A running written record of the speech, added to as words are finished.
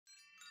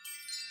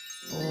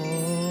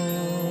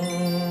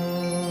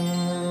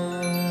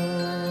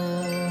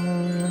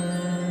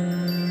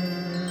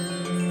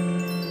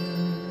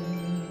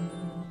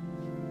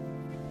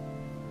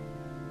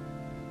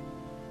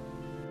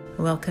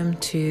Welcome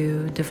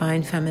to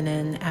Divine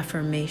Feminine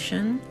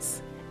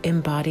Affirmations,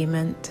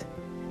 Embodiment.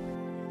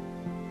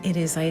 It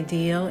is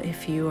ideal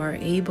if you are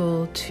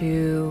able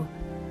to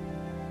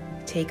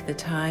take the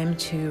time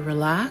to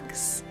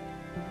relax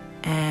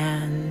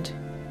and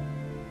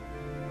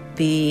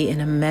be in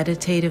a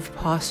meditative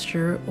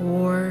posture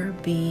or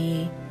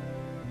be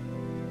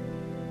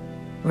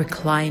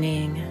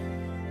reclining.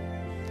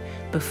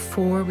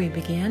 Before we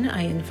begin,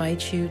 I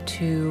invite you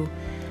to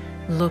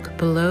look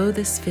below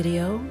this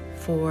video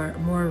for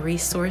more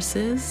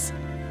resources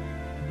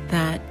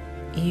that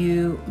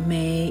you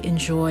may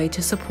enjoy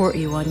to support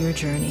you on your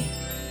journey.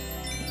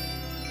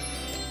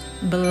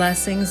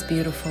 Blessings,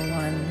 beautiful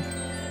one.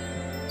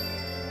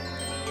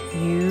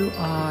 You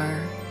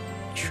are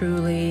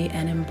truly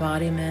an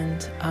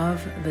embodiment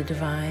of the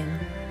divine,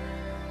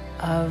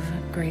 of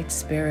Great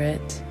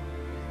Spirit,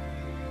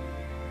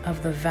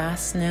 of the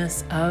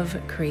vastness of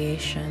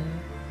creation.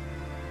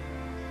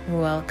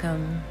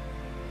 Welcome.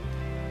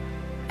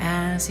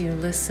 As you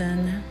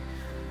listen,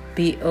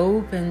 be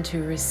open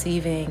to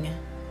receiving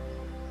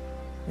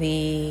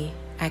the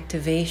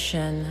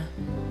activation,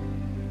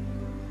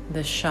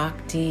 the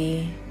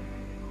Shakti,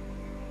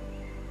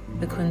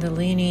 the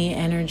Kundalini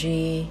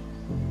energy,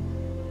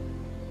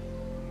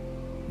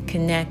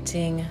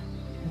 connecting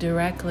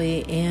directly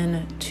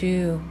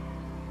into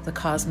the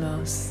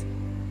cosmos.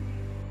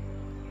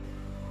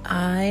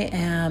 I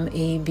am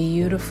a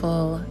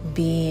beautiful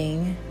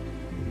being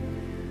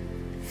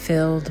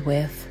filled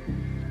with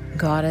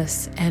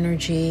goddess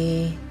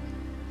energy,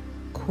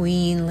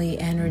 queenly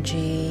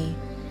energy.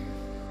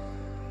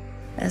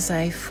 As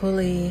I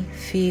fully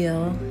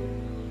feel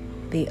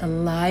the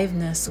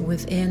aliveness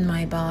within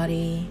my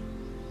body,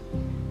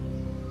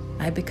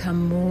 I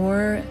become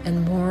more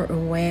and more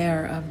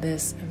aware of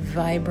this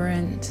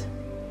vibrant,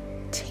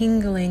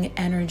 tingling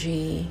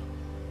energy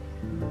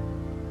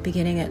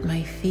beginning at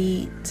my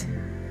feet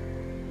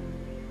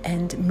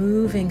and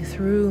moving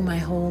through my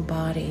whole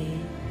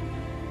body.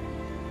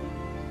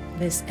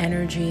 This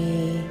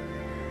energy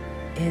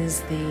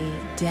is the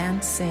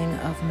dancing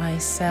of my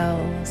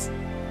cells,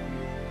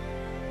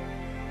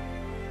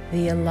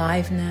 the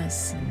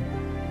aliveness,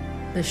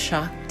 the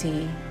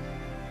Shakti.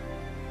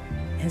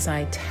 As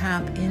I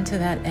tap into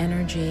that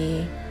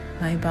energy,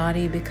 my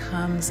body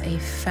becomes a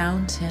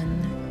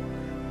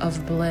fountain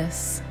of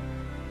bliss,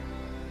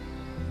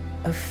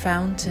 a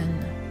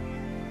fountain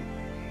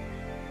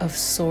of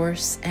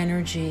source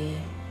energy,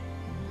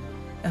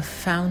 a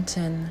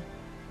fountain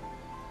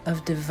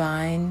of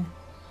divine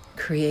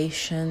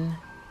creation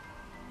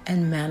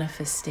and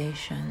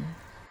manifestation.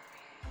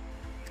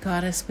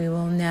 Goddess, we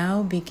will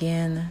now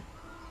begin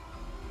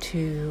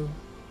to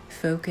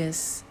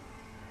focus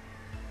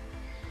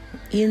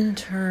in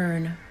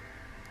turn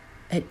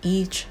at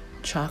each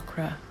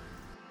chakra,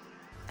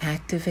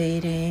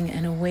 activating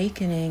and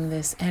awakening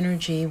this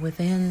energy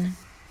within,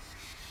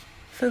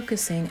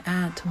 focusing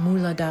at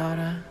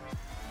Muladhara,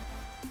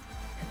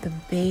 at the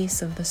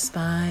base of the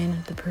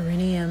spine, the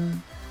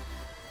perineum,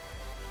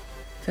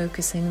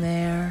 focusing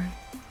there,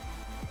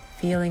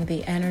 feeling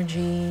the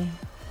energy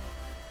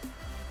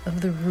of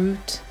the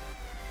root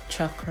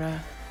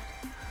chakra,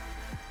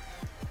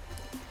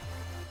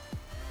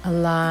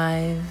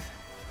 alive,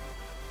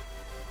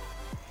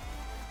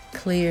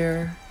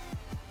 clear,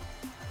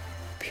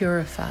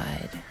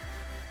 purified.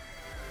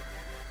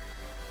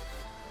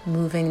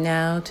 Moving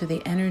now to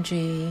the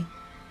energy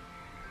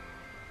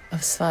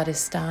of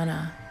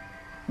Svadhisthana,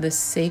 the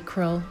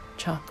sacral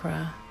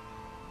chakra,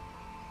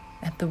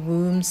 at the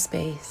womb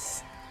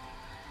space.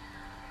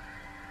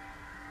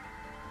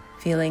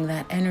 Feeling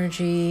that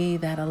energy,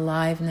 that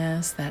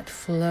aliveness, that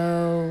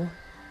flow,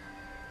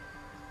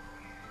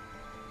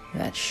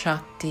 that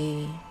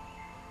Shakti.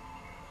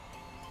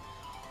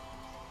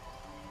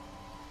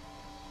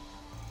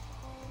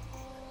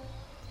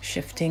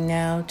 Shifting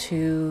now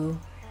to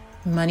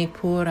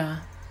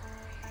Manipura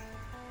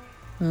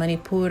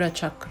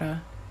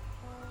chakra,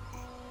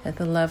 at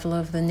the level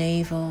of the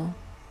navel.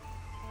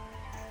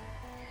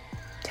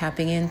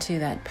 Tapping into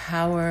that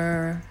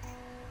power,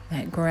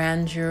 that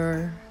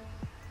grandeur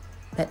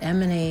that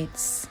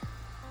emanates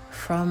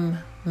from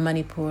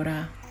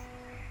Manipura,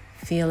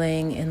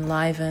 feeling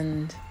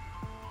enlivened,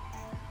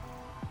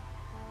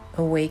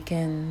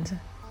 awakened.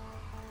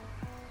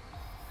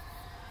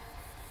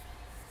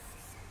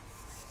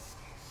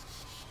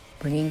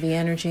 Bringing the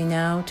energy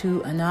now to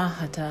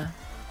Anahata,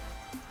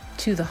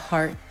 to the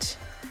heart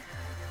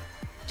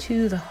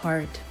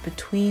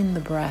between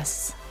the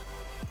breasts.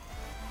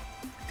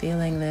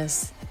 Feeling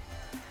this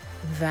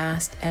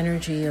vast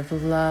energy of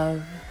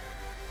love,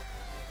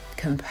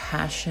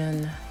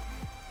 compassion,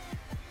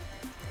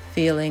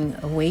 feeling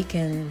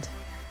awakened,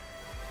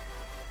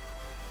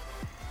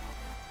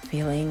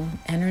 feeling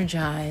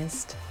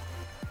energized,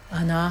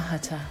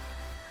 Anahata.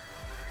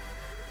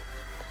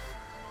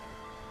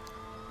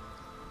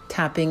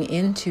 Tapping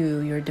into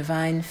your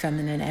divine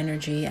feminine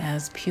energy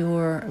as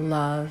pure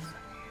love,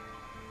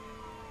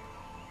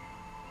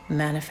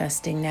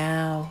 manifesting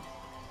now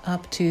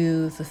up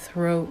to the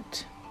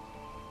throat,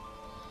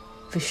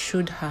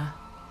 Vishuddha,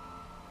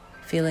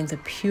 feeling the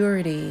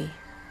purity,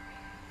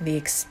 the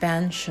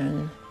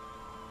expansion,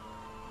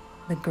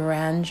 the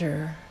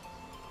grandeur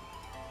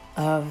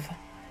of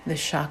the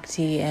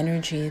Shakti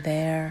energy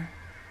there.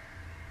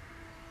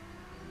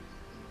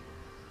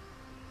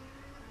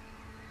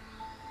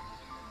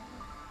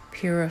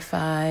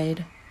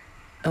 Purified,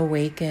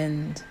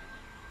 awakened.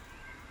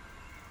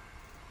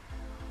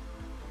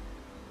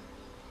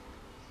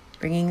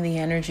 Bringing the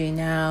energy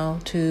now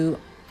to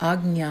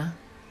Ajna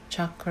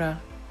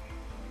chakra,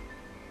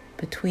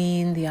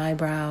 between the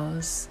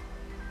eyebrows,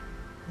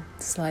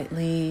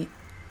 slightly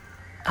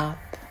up.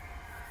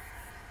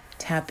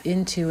 Tap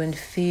into and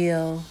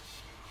feel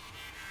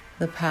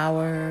the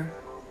power,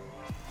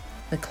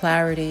 the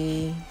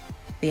clarity,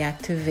 the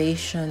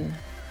activation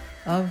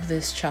of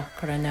this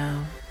chakra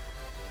now.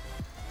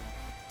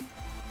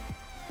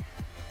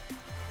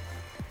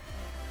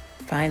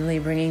 Finally,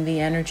 bringing the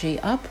energy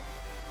up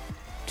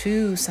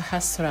to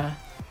Sahasrara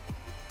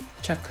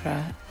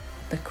chakra,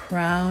 the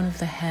crown of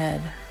the head.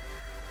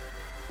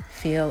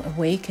 Feel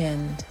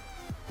awakened,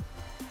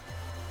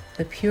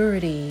 the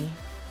purity,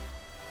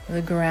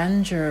 the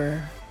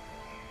grandeur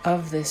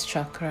of this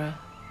chakra.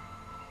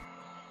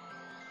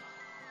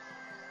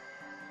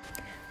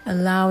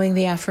 Allowing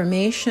the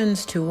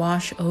affirmations to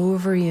wash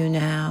over you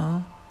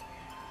now,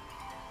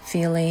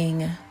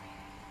 feeling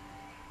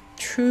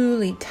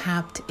truly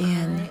tapped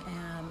in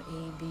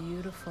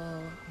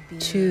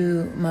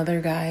to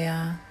Mother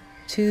Gaia,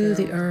 to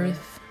the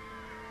earth,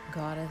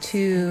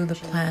 to the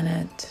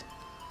planet.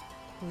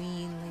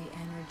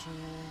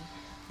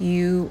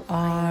 You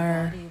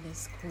are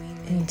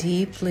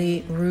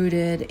deeply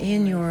rooted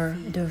in your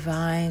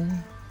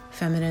divine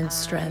feminine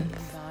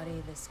strength.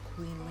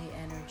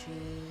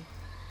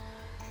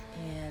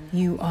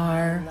 You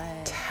are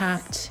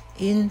tapped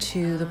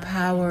into the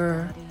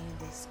power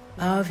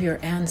of your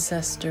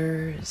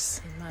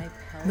ancestors,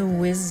 the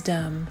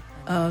wisdom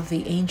of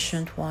the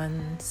ancient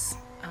ones.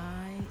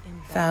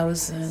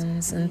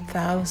 Thousands and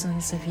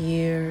thousands of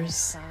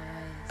years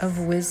of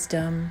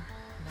wisdom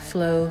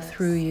flow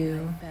through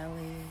you.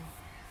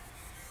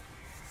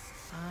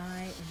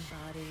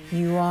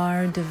 You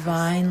are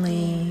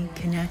divinely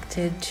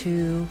connected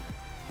to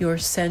your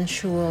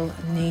sensual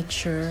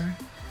nature.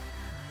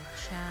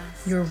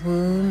 Your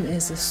womb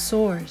is a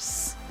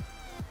source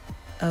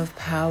of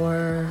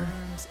power,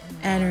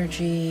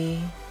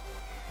 energy,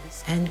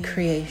 and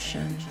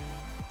creation.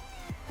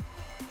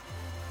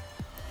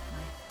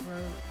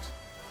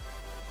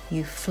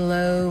 You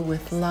flow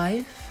with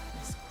life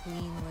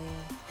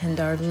and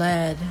are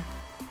led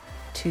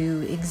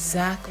to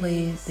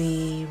exactly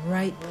the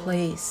right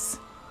place,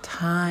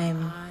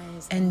 time,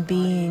 and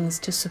beings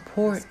to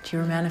support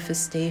your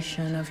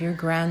manifestation of your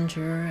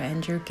grandeur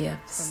and your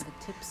gifts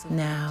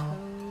now.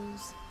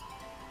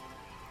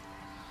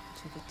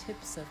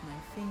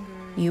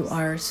 You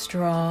are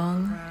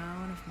strong,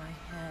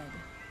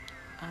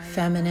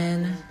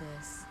 feminine.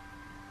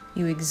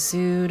 You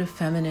exude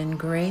feminine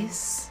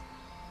grace,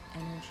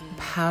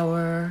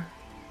 power,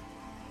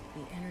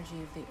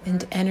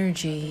 and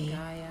energy.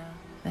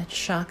 That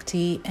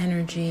Shakti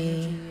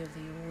energy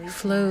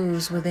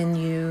flows within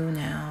you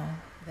now.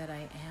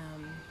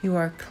 You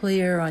are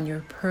clear on your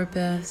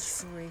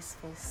purpose.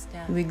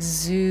 You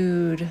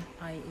exude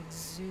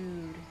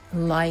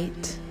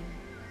light,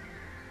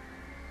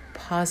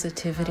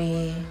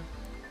 positivity.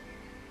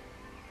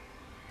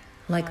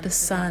 Like the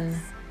sun,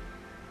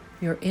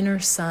 your inner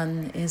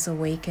sun is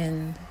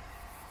awakened.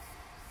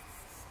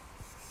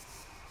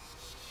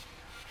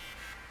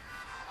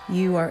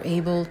 You are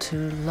able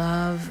to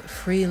love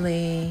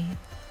freely,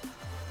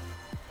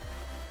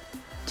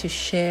 to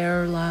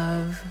share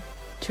love,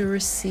 to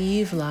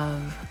receive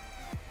love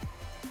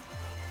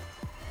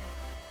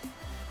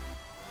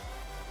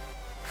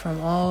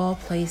from all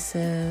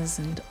places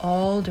and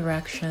all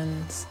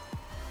directions.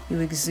 You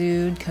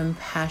exude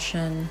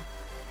compassion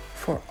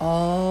for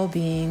all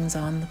beings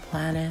on the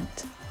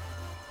planet,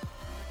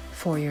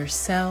 for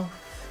yourself.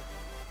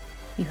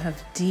 You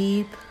have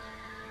deep,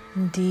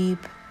 deep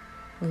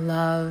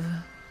love,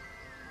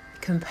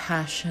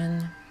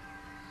 compassion,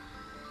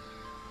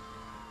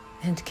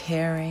 and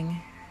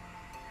caring.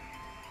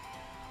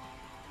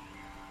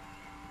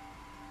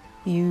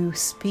 You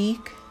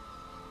speak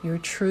your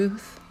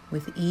truth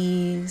with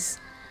ease.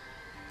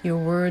 Your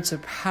words are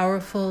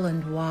powerful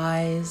and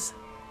wise.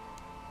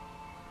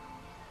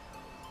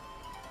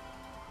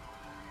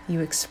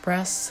 You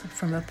express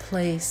from a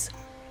place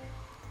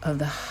of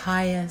the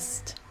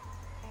highest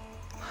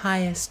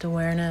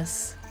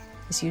awareness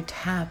as you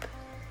tap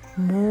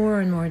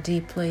more and more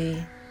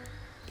deeply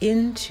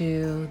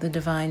into the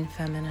divine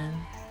feminine.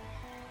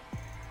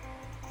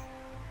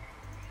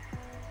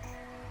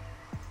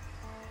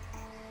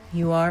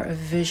 You are a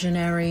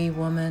visionary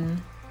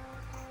woman.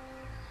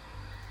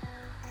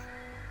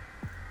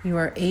 You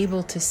are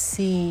able to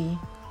see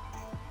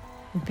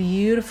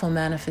beautiful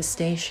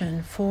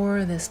manifestation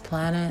for this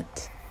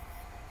planet.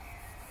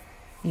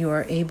 You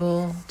are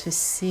able to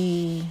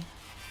see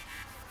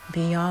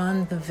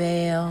beyond the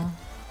veil.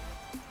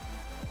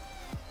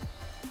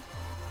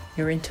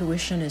 Your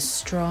intuition is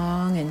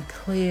strong and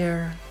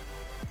clear.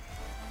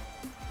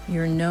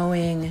 Your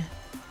knowing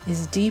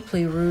is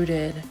deeply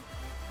rooted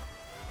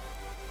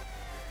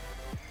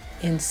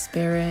in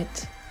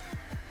spirit,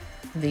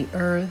 the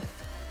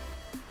earth.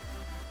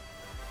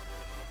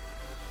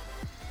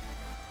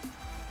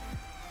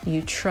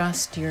 You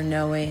trust your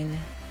knowing.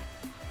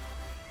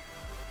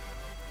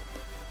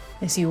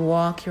 As you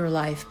walk your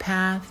life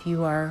path,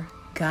 you are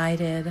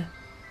guided.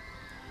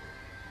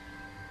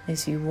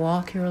 As you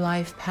walk your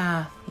life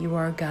path, you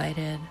are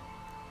guided.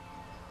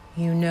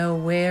 You know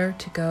where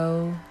to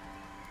go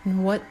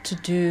and what to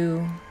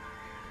do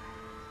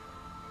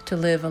to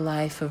live a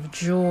life of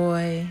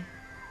joy,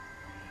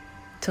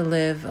 to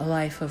live a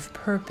life of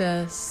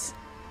purpose.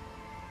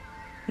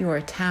 You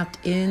are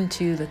tapped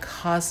into the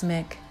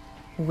cosmic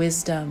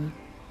wisdom,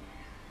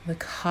 the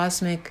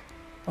cosmic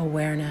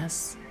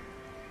awareness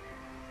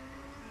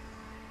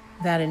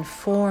that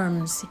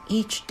informs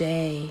each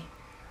day.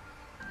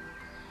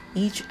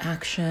 Each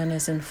action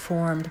is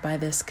informed by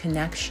this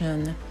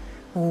connection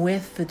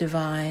with the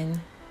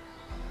divine.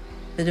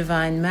 The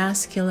divine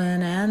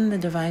masculine and the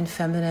divine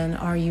feminine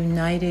are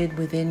united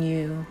within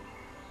you.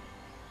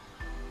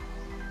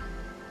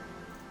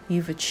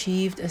 You've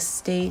achieved a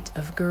state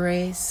of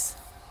grace.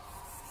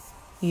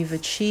 You've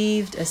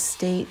achieved a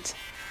state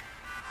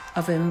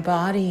of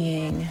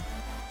embodying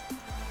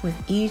with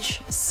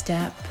each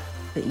step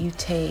that you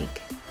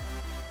take,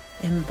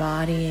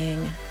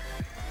 embodying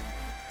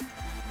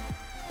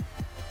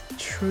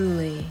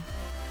truly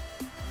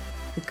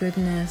the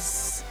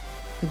goodness,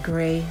 the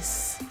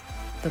grace,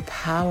 the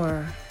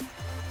power,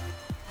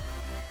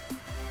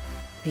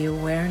 the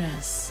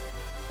awareness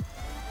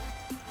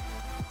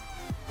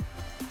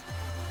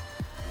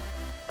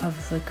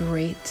of the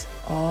great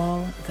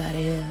all that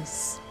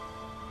is,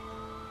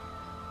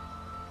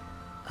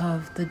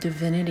 of the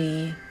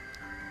divinity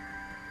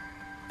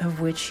of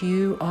which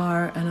you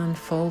are an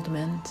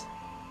unfoldment.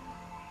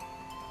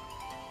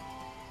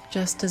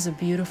 Just as a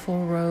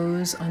beautiful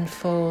rose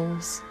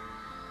unfolds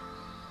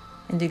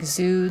and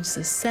exudes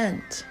a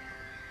scent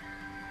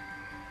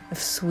of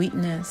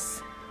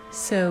sweetness,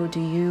 so do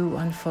you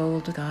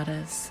unfold,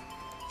 Goddess,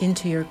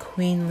 into your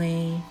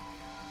queenly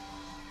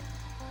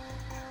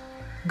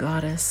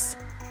Goddess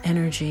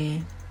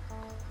energy.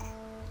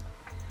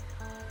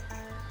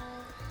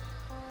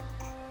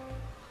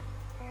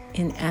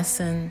 In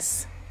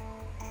essence,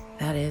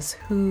 that is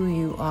who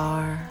you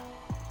are.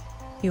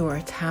 You are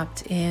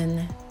tapped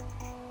in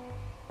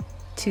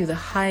to the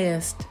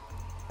highest,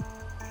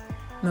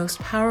 most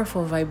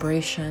powerful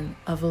vibration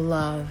of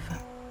love.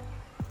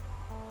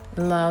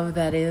 Love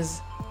that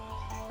is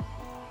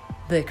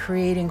the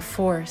creating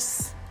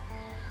force,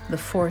 the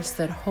force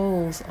that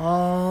holds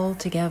all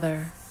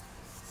together.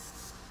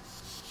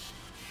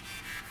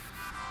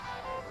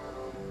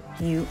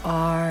 You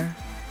are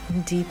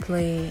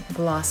deeply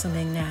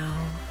blossoming now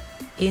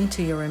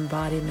into your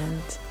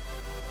embodiment.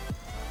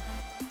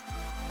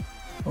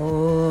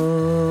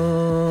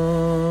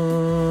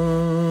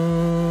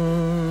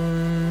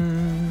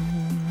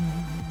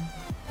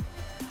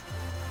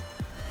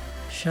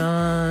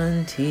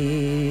 Shanti,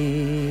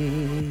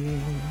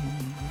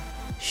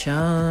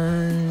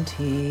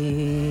 Shanti,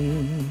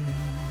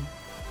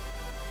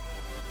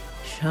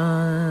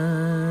 Shanti.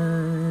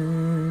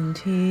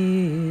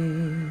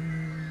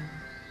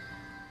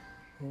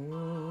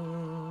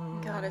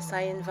 Goddess,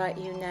 I invite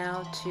you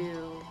now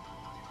to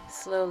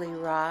slowly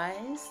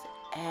rise,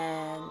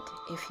 and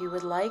if you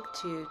would like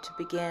to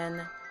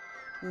begin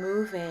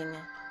moving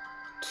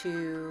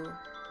to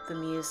the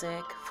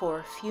music for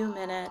a few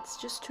minutes,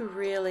 just to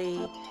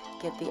really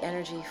get the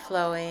energy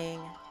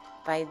flowing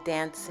by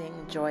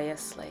dancing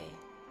joyously.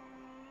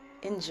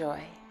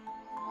 Enjoy.